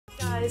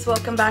Guys,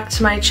 welcome back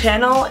to my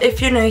channel. If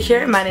you're new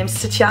here, my name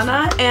is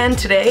Tatiana, and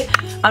today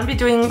I'm going to be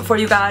doing for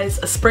you guys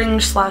a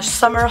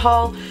spring/summer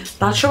haul.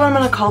 Not sure what I'm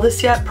going to call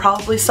this yet,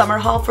 probably summer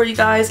haul for you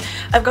guys.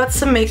 I've got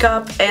some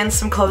makeup and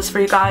some clothes for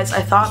you guys.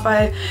 I thought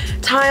by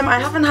time I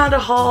haven't had a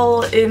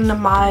haul in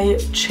my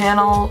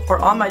channel or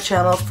on my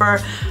channel for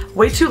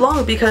way too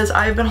long because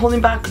I've been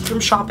holding back from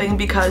shopping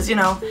because, you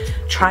know,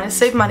 trying to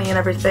save money and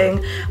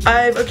everything.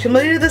 I've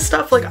accumulated this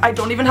stuff, like I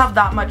don't even have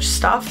that much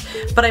stuff,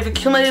 but I've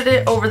accumulated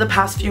it over the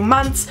past few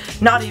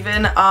months, not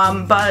even,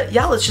 but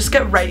yeah, let's just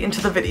get right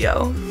into the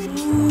video.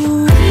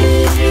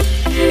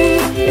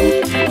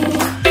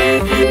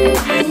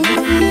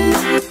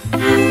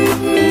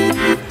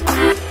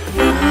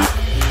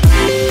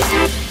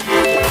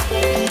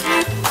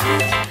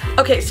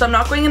 Okay, so I'm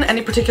not going in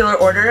any particular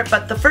order,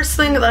 but the first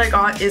thing that I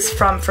got is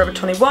from Forever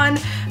 21,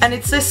 and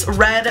it's this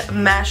red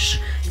mesh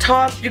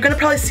top. You're gonna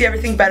probably see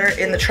everything better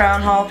in the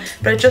try-on haul,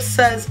 but it just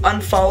says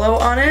unfollow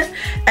on it,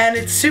 and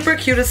it's super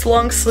cute. It's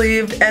long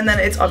sleeved, and then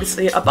it's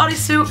obviously a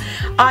bodysuit.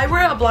 I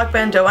wear a black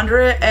bandeau under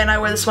it, and I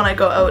wear this when I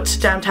go out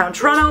downtown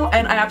Toronto,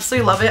 and I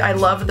absolutely love it. I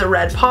love the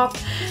red pop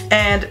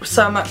and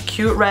some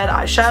cute red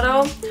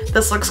eyeshadow.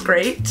 This looks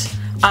great.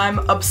 I'm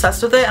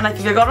obsessed with it, and I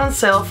think I got it on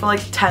sale for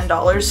like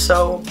 $10,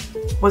 so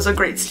was a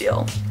great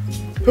steal.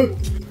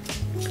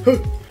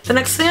 The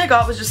next thing I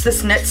got was just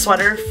this knit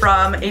sweater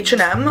from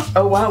H&M.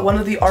 Oh wow, one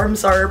of the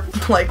arms are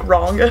like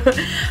wrong.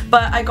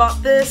 But I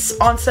got this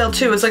on sale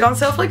too. It was like on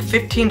sale for like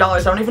 $15.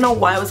 I don't even know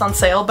why it was on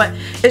sale, but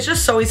it's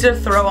just so easy to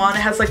throw on. It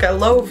has like a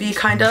low V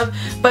kind of,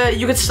 but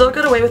you could still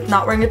get away with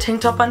not wearing a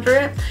tank top under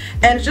it.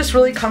 And it's just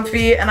really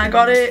comfy, and I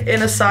got it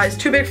in a size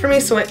too big for me,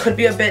 so it could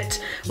be a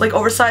bit like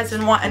oversized.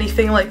 Didn't want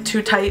anything like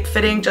too tight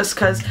fitting just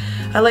because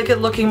I like it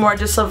looking more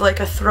just of like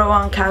a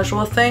throw-on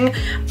casual thing.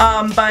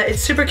 But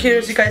it's super cute,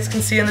 as you guys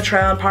can see in the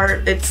try-on part.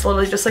 It's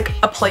literally just like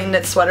a plain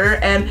knit sweater,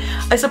 and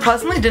I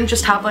surprisingly didn't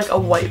just have like a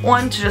white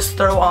one to just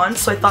throw on,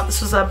 so I thought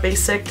this was a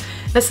basic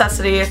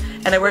necessity,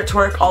 and I wear it to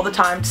work all the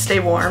time to stay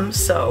warm,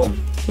 so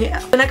yeah.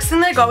 The next thing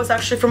that I got was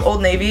actually from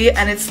Old Navy,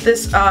 and it's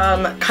this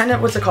kind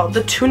of, what's it called,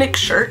 the tunic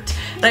shirt,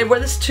 and I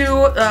wear this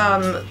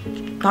to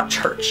not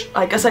church,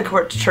 I guess I could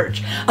wear it to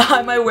church.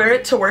 I wear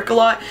it to work a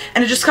lot,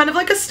 and it's just kind of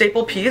like a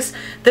staple piece.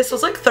 This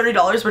was like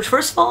 $30, which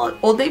first of all,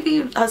 Old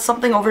Navy has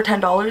something over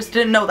 $10,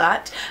 didn't know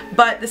that,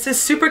 but this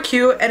is super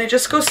cute, and it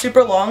just goes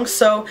super long,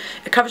 so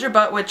it covers your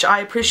butt, which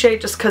I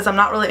appreciate just because I'm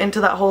not really into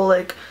that whole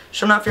like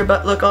showing off your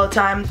butt look all the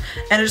time,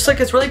 and it's just like,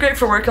 it's really great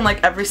for working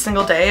like every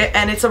single day,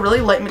 and it's a really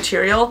light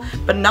material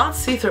but not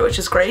see-through, which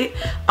is great.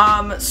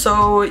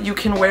 So you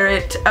can wear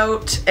it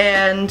out,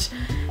 and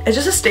it's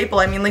just a staple.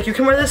 I mean, like, you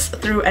can wear this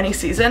through any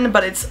season,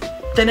 but it's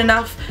thin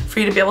enough for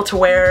you to be able to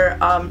wear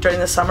during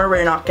the summer where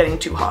you're not getting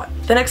too hot.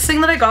 The next thing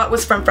that I got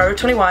was from Forever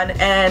 21,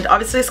 and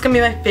obviously it's gonna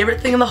be my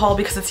favorite thing in the haul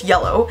because it's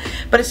yellow,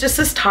 but it's just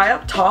this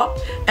tie-up top,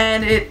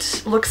 and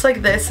it looks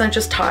like this, and it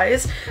just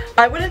ties.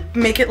 I wouldn't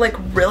make it like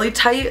really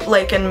tight,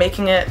 like, and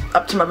making it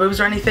up to my boobs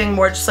or anything,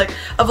 more just like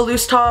of a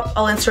loose top.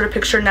 I'll insert a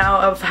picture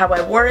now of how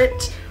I wore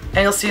it,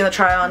 and you'll see in the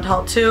try-on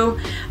haul too.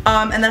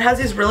 And then it has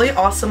these really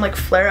awesome like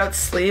flare-out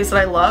sleeves that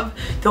I love.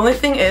 The only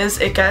thing is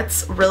it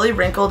gets really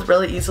wrinkled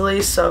really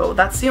easily, so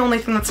that's the only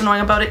thing that's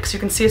annoying about it, because you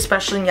can see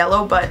especially in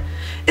yellow, but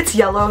it's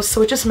yellow,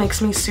 so it just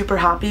makes me super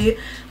happy.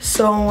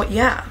 So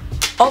yeah.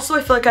 Also,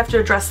 I feel like I have to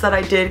address that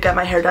I did get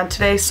my hair done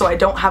today, so I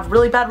don't have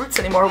really bad roots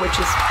anymore, which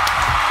is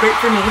great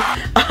for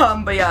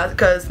me. But yeah,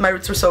 because my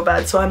roots were so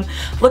bad, so I'm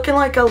looking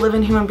like a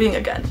living human being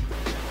again.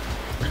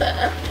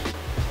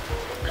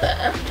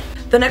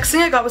 The next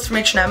thing I got was from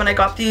H&M, and I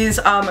got these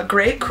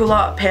gray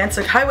culotte pants,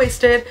 like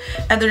high-waisted,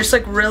 and they're just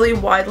like really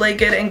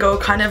wide-legged and go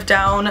kind of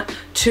down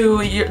to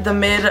the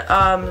mid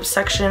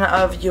section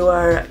of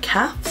your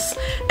calves,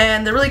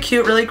 and they're really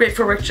cute, really great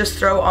for work, just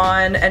throw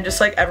on, and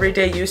just like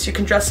everyday use. You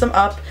can dress them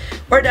up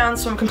or down,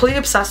 so I'm completely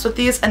obsessed with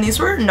these, and these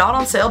were not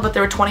on sale, but they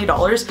were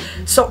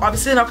 $20, so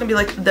obviously they're not gonna be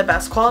like the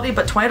best quality,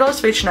 but $20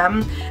 for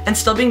H&M and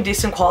still being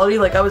decent quality,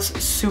 like I was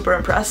super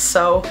impressed,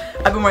 so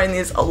I've been wearing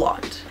these a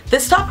lot.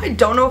 This top I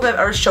don't know if I've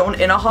ever shown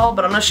in a haul,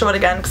 but I'm going to show it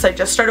again because I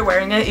just started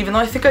wearing it, even though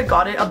I think I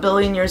got it a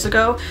billion years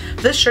ago.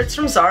 This shirt's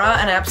from Zara,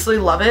 and I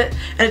absolutely love it,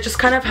 and it just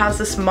kind of has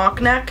this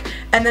mock neck,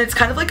 and then it's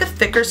kind of like a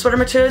thicker sweater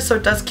material, so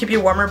it does keep you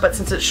warmer, but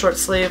since it's short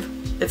sleeve,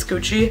 it's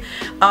Gucci.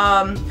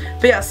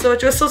 But yeah, so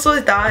it just looks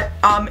like that.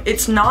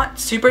 It's not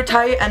super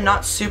tight and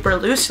not super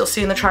loose. You'll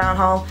see in the try-on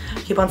haul, I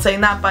keep on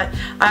saying that, but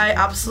I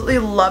absolutely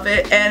love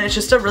it, and it's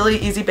just a really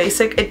easy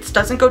basic. It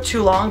doesn't go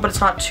too long, but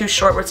it's not too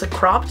short where it's like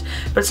cropped,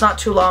 but it's not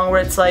too long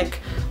where it's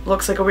like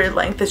looks like a weird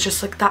length. It's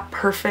just like that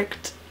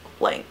perfect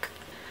length.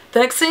 The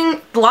next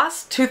thing, the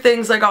last two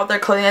things I got with their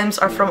claims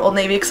are from Old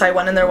Navy, because I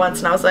went in there once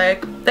and I was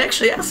like, they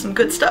actually have some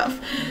good stuff.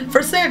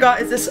 First thing I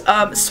got is this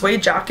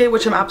suede jacket,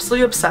 which I'm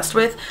absolutely obsessed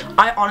with.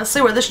 I honestly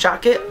wear this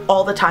jacket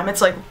all the time. It's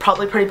like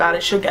probably pretty bad. I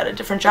should get a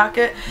different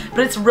jacket,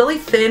 but it's really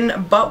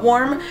thin but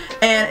warm,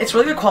 and it's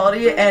really good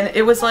quality, and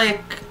it was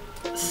like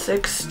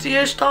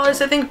 $60-ish,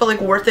 I think, but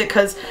like worth it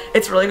because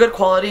it's really good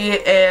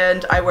quality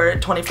and I wear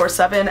it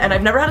 24/7. And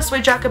I've never had a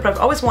suede jacket, but I've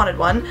always wanted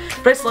one.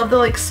 But I just love the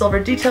like silver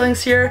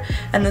detailings here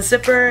and the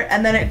zipper,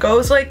 and then it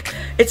goes like,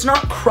 it's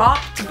not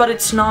cropped, but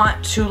it's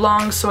not too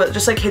long, so it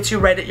just like hits you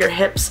right at your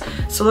hips.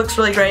 So it looks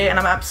really great, and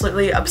I'm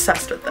absolutely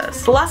obsessed with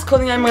this. The last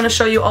clothing I'm going to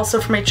show you, also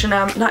from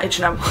not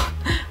H&M,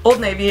 Old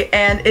Navy,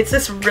 and it's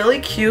this really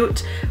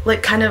cute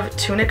like kind of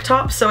tunic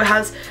top. So it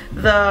has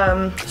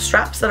the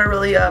straps that are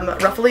really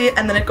ruffly,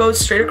 and then it goes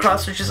straight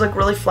across, which is like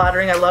really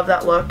flattering. I love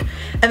that look.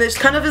 And this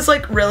kind of is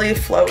like really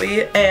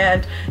flowy,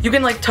 and you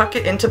can like tuck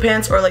it into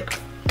pants or like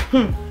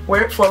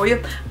wear it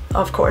flowy,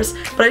 of course.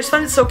 But I just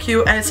find it so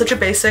cute, and it's such a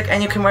basic,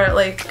 and you can wear it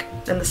like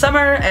in the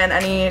summer and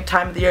any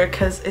time of the year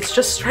because it's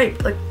just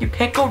striped. Like, you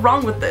can't go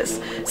wrong with this.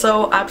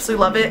 So I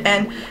absolutely love it,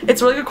 and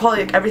it's really good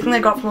quality. Like, everything I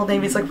got from Old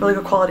Navy is like really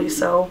good quality,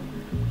 so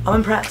I'm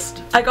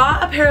impressed. I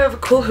got a pair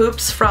of cool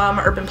hoops from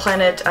Urban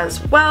Planet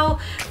as well,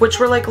 which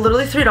were like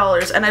literally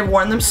 $3, and I've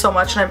worn them so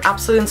much and I'm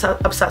absolutely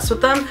obsessed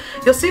with them.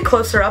 You'll see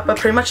closer up, but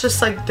pretty much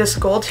just like this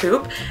gold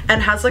hoop,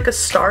 and has like a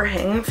star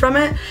hanging from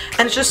it,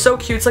 and it's just so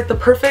cute. It's like the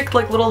perfect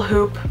like little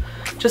hoop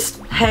just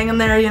hanging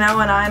there, you know,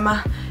 and I'm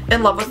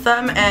in love with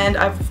them, and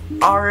I've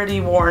already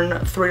worn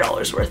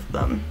 $3 worth of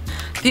them.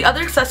 The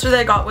other accessory that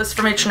I got was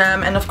from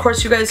H&M, and of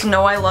course you guys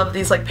know I love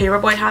these like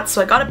paperboy hats,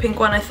 so I got a pink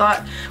one I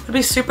thought would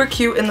be super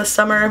cute in the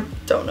summer.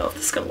 Don't know if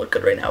this is gonna look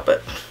good right now,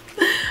 but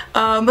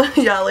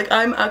yeah, like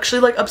I'm actually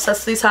like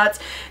obsessed with these hats.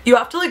 You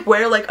have to like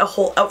wear like a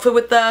whole outfit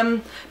with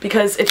them,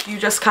 because if you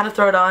just kind of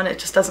throw it on, it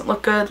just doesn't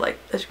look good. Like,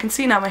 as you can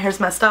see now, my hair's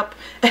messed up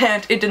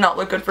and it did not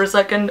look good for a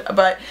second,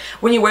 but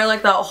when you wear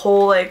like that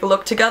whole like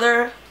look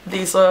together,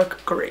 these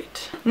look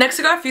great. Next,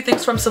 I got a few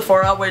things from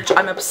Sephora, which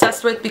I'm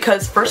obsessed with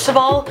because first of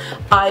all,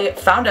 I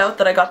found out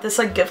that I got this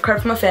like gift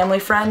card from a family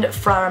friend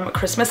from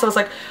Christmas. I was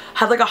like,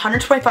 had like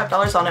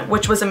 $125 on it,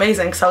 which was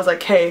amazing because I was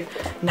like, hey,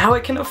 now I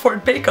can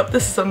afford makeup.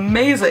 This is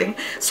amazing.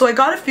 So I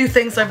got a few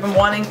things I've been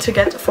wanting to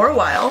get for a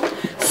while.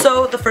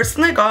 So the first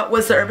thing I got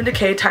was the Urban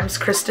Decay x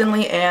Kristen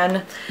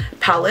Leanne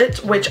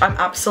palette, which I'm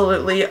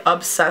absolutely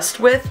obsessed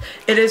with.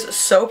 It is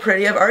so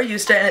pretty. I've already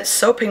used it and it's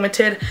so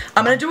pigmented.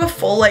 I'm gonna do a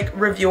full like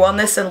review on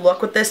this and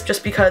look with this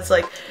just because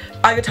like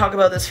I could talk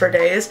about this for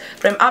days,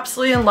 but I'm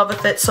absolutely in love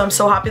with it, so I'm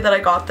so happy that I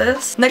got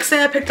this. Next thing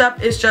I picked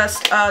up is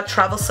just a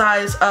travel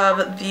size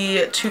of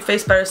the Too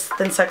Faced Better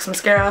Than Sex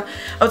mascara.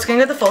 I was gonna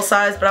get the full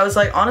size, but I was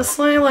like,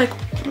 honestly, like,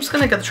 I'm just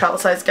gonna get the travel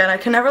size again. I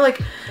can never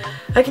like,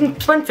 I can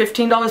spend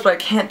 $15, but I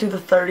can't do the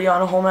 $30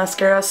 on a whole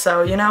mascara,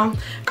 so you know,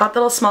 got the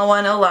little small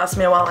one. It'll last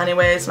me a while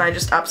anyways, and I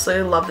just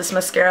absolutely love this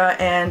mascara,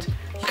 and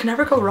you can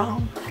never go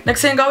wrong.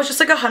 Next thing I got was just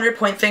like a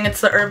 100-point thing.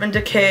 It's the Urban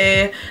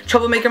Decay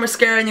Troublemaker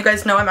Mascara, and you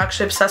guys know I'm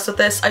actually obsessed with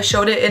this. I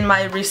showed it in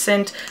my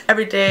recent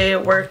everyday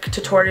work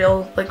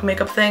tutorial like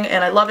makeup thing,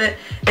 and I love it.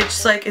 It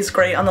just like is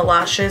great on the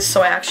lashes,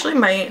 so I actually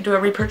might do a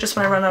repurchase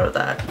when I run out of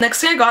that.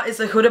 Next thing I got is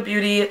the Huda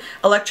Beauty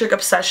Electric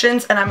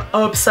Obsessions, and I'm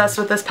obsessed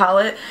with this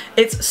palette.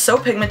 It's so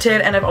pigmented,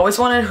 and I've always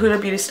wanted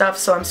Huda Beauty stuff,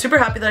 so I'm super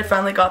happy that I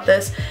finally got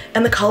this,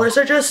 and the colors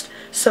are just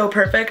so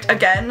perfect.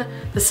 Again,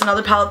 this is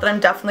another palette that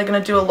I'm definitely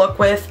going to do a look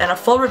with and a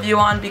full review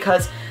on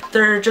because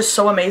they're just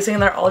so amazing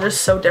and they're all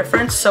just so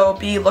different, so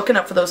be looking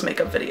up for those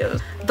makeup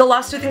videos. The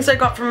last two things I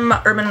got from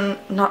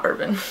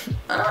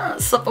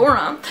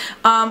Sephora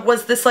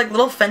was this like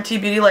little Fenty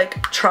Beauty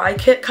like try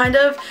kit kind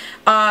of,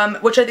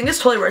 which I think is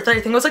totally worth it. I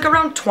think it was like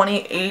around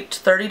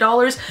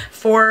 $28–30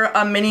 for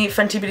a mini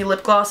Fenty Beauty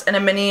lip gloss and a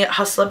mini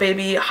Hustla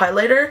Baby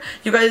highlighter.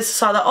 You guys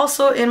saw that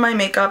also in my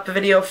makeup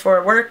video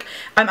for work.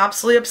 I'm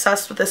absolutely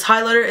obsessed with this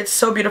highlighter. It's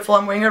so beautiful.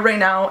 I'm wearing it right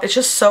now. It's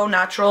just so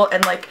natural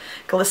and like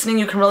glistening.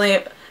 You can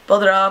really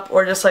build it up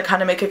or just like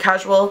kind of make it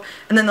casual.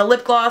 And then the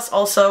lip gloss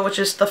also, which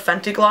is the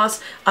Fenty gloss,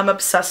 I'm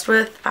obsessed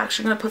with. I'm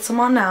actually gonna put some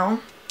on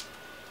now.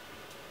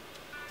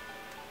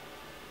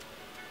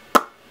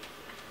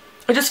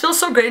 It just feels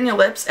so great in your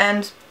lips,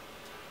 and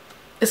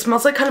it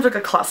smells like kind of like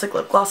a classic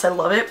lip gloss. I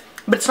love it,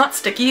 but it's not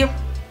sticky.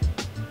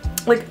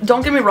 Like,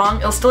 don't get me wrong,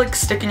 it'll still like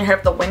stick in your hair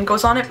if the wind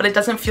goes on it, but it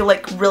doesn't feel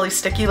like really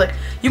sticky. Like,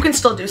 you can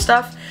still do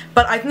stuff,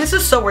 but I think this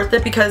is so worth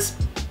it because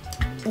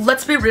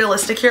let's be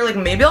realistic here. Like,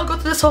 maybe I'll go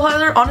through this whole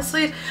highlighter.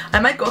 Honestly, I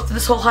might go through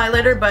this whole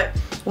highlighter, but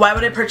why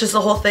would I purchase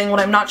the whole thing when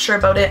I'm not sure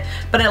about it?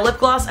 But in a lip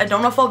gloss, I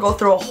don't know if I'll go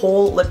through a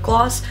whole lip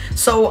gloss,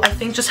 so I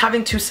think just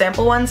having two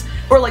sample ones,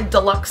 or like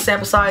deluxe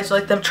sample size, or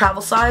like the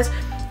travel size,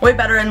 way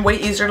better and way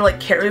easier to like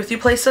carry with you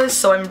places,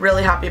 so I'm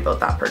really happy about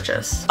that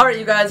purchase. Alright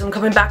you guys, I'm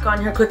coming back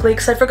on here quickly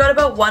because I forgot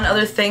about one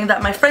other thing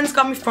that my friends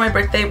got me for my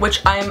birthday,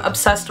 which I am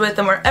obsessed with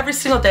and wear every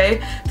single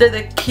day. They're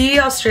the Key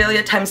Australia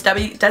x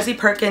Desi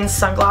Perkins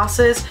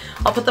sunglasses.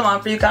 I'll put them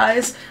on for you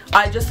guys.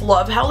 I just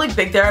love how like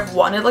big they are. I've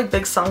wanted like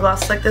big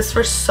sunglasses like this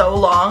for so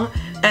long,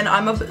 and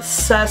I'm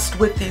obsessed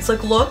with these.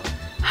 Like, look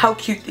how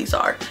cute these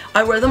are.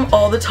 I wear them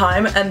all the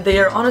time, and they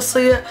are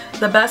honestly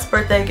the best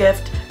birthday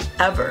gift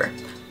ever.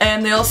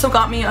 And they also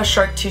got me a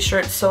shark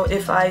t-shirt, so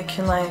if I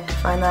can like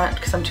find that,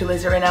 because I'm too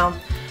lazy right now,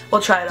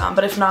 we'll try it on.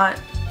 But if not,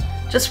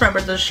 just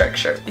remember the shark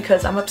shirt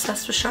because I'm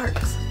obsessed with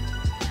sharks.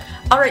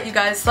 Alright you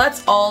guys, so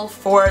that's all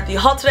for the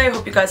haul today. I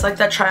hope you guys liked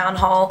that try on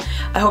haul.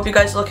 I hope you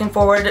guys are looking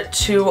forward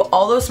to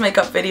all those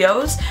makeup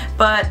videos,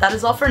 but that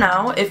is all for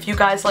now. If you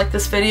guys like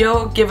this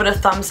video, give it a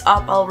thumbs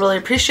up. I'll really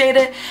appreciate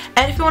it.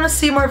 And if you want to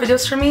see more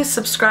videos from me,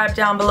 subscribe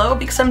down below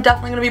because I'm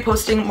definitely going to be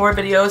posting more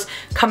videos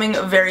coming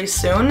very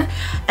soon.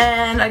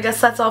 And I guess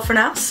that's all for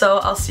now, so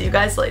I'll see you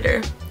guys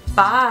later.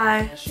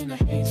 Bye!